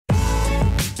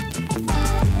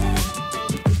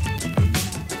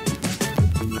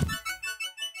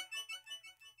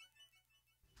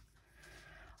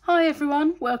Hi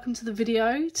everyone, welcome to the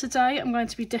video. Today I'm going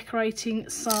to be decorating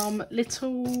some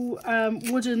little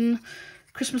wooden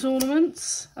Christmas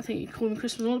ornaments. I think you call them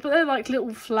Christmas ornaments, but they're like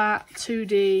little flat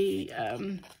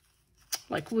 2D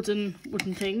like wooden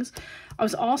things. I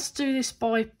was asked to do this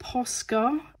by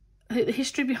POSCA. I think the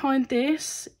history behind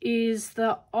this is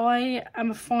that I am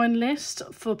a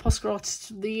finalist for POSCA Artist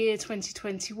of the Year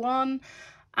 2021.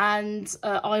 And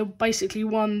I basically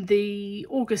won the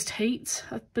August heat,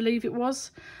 I believe it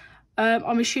was.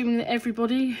 I'm assuming that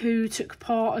everybody who took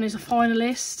part and is a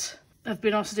finalist have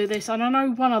been asked to do this. And I know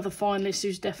one other finalist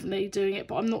who's definitely doing it,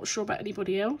 but I'm not sure about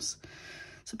anybody else.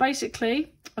 So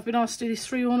basically, I've been asked to do these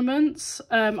 3 ornaments.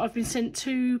 I've been sent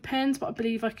 2 pens, but I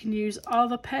believe I can use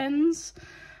other pens.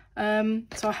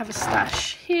 So I have a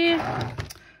stash here.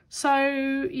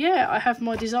 So yeah, I have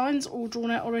my designs all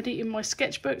drawn out already in my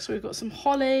sketchbook. So we've got some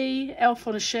holly, elf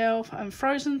on a shelf and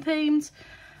frozen themes.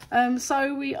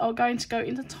 So we are going to go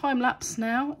into time lapse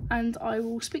now, and I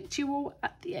will speak to you all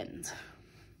at the end.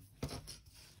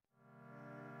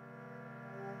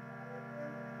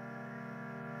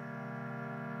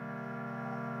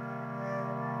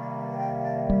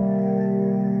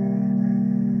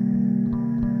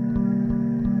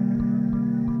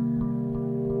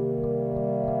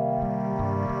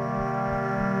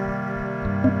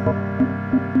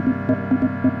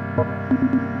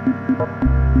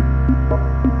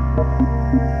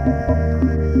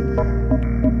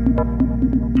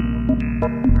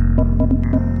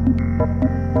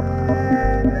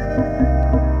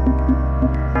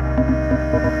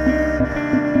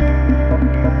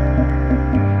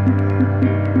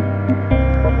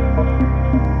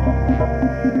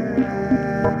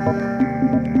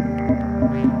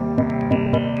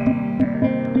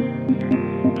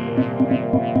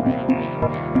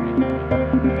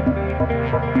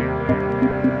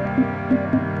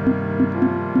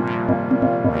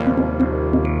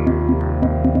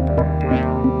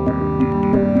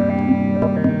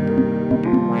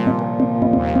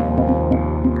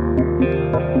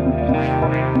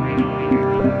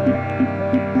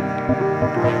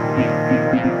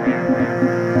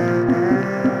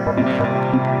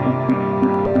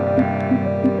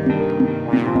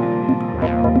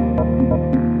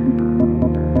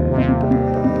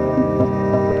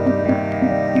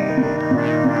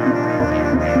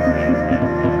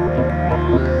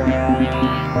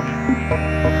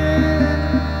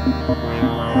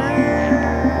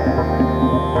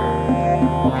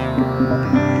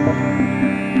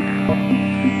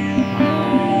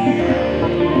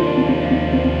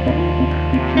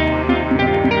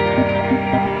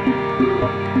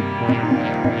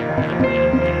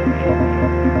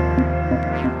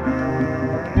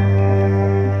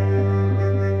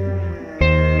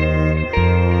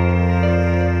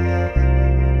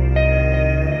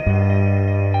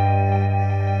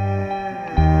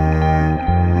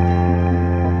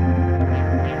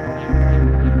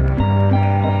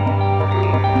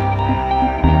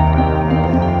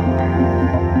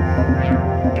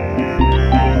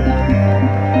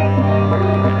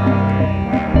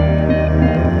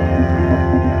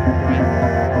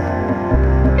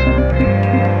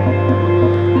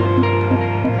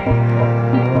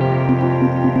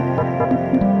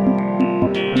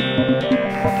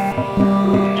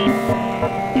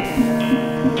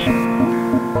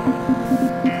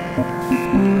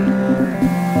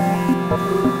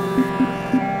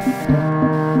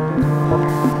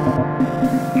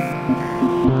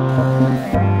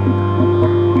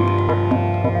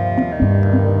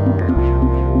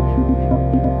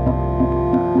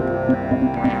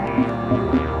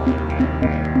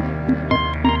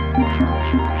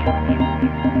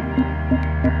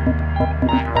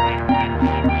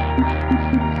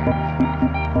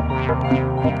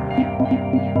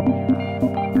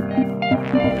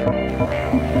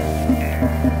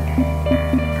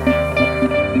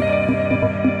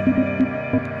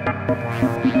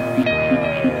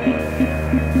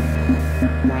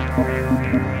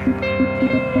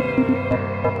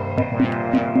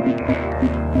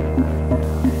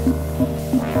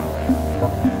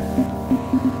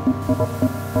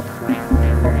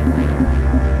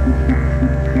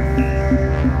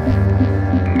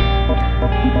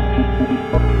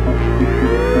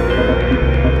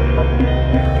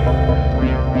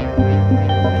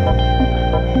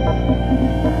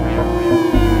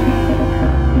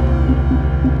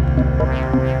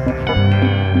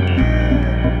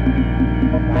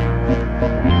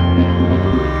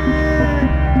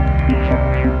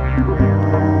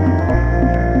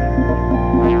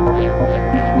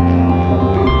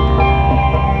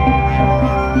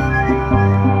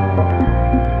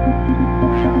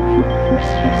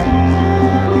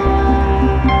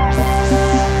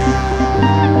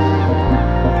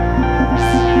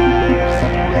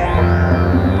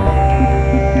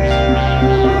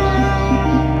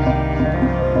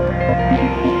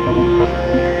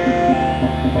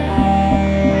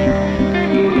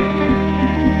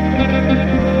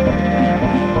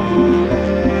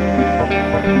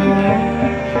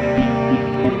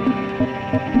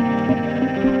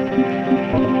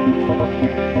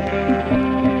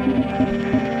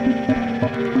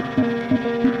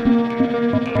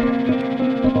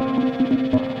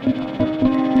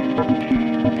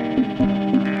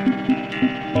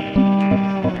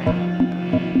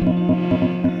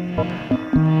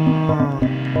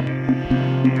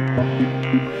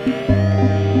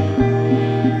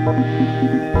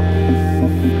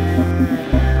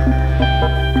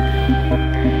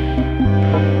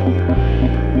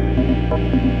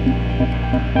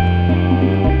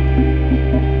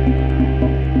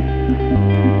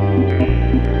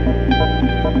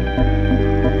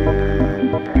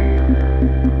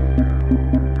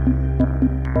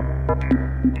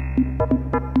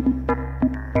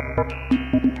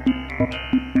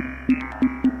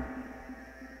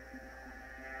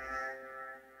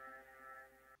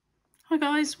 Hi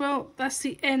guys, well that's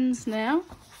the ends now.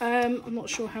 I'm not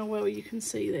sure how well you can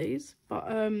see these, but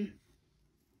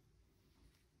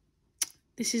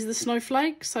this is the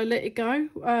snowflake, so let it go.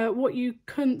 What you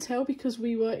couldn't tell because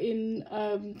we were in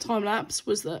time lapse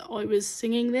was that I was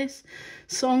singing this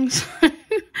song, so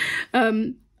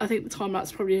I think the time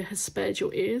lapse probably has spared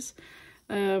your ears.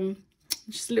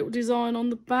 Just a little design on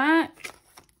the back.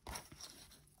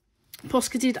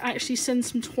 POSCA did actually send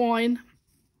some twine,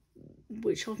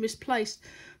 which I've misplaced.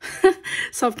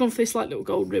 So I've gone for this like little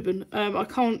gold ribbon. I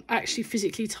can't actually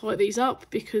physically tie these up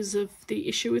because of the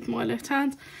issue with my left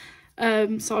hand.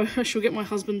 So I shall get my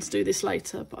husband to do this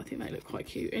later, but I think they look quite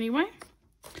cute anyway.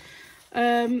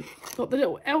 Got the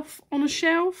little elf on a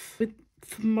shelf with,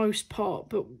 for the most part,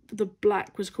 but the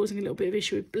black was causing a little bit of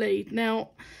issue with bleed. Now,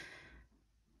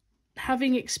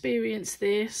 having experienced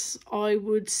this, I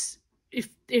would,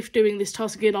 if doing this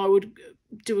task again, I would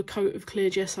do a coat of clear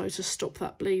gesso to stop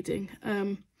that bleeding.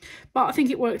 But I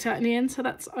think it worked out in the end, so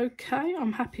that's okay.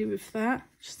 I'm happy with that.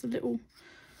 Just the little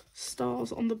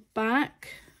stars on the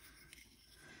back.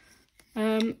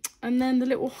 And then the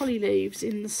little holly leaves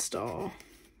in the star.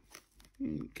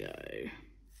 There we go.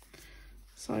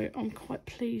 So I'm quite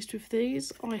pleased with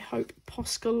these. I hope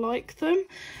POSCA like them.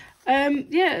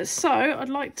 Yeah, so I'd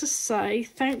like to say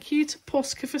thank you to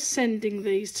POSCA for sending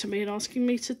these to me and asking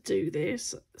me to do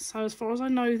this. So as far as I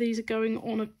know, these are going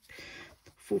on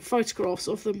photographs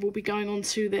of them will be going on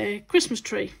to their Christmas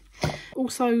tree.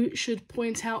 Also should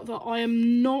point out that I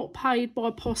am not paid by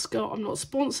POSCA. I'm not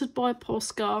sponsored by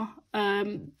POSCA.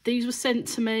 These were sent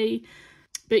to me.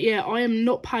 But yeah, I am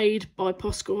not paid by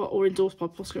POSCA or endorsed by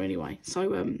POSCA anyway. So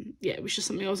yeah, it was just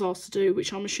something I was asked to do,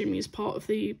 which I'm assuming is part of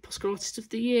the POSCA Artist of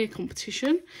the Year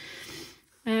competition.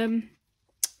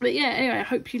 But yeah, anyway, I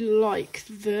hope you like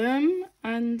them.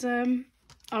 And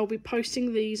I'll be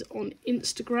posting these on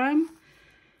Instagram.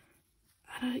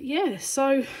 Yeah,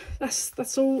 so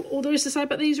that's all there is to say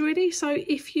about these really. So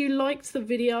if you liked the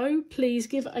video, please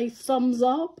give a thumbs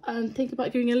up and think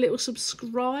about giving a little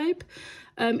subscribe.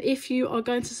 If you are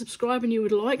going to subscribe and you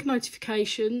would like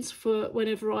notifications for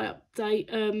whenever I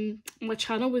update my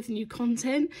channel with new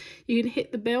content, you can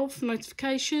hit the bell for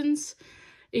notifications.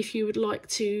 If you would like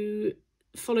to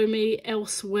follow me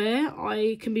elsewhere,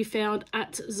 I can be found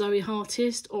at Zoe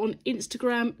Artist on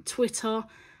Instagram, Twitter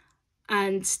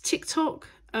and TikTok,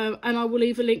 and I will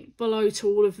leave a link below to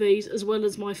all of these as well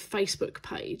as my Facebook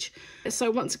page. So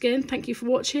once again, thank you for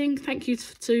watching. Thank you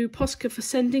to POSCA for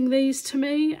sending these to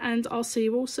me, and I'll see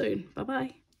you all soon.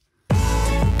 Bye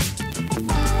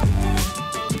bye.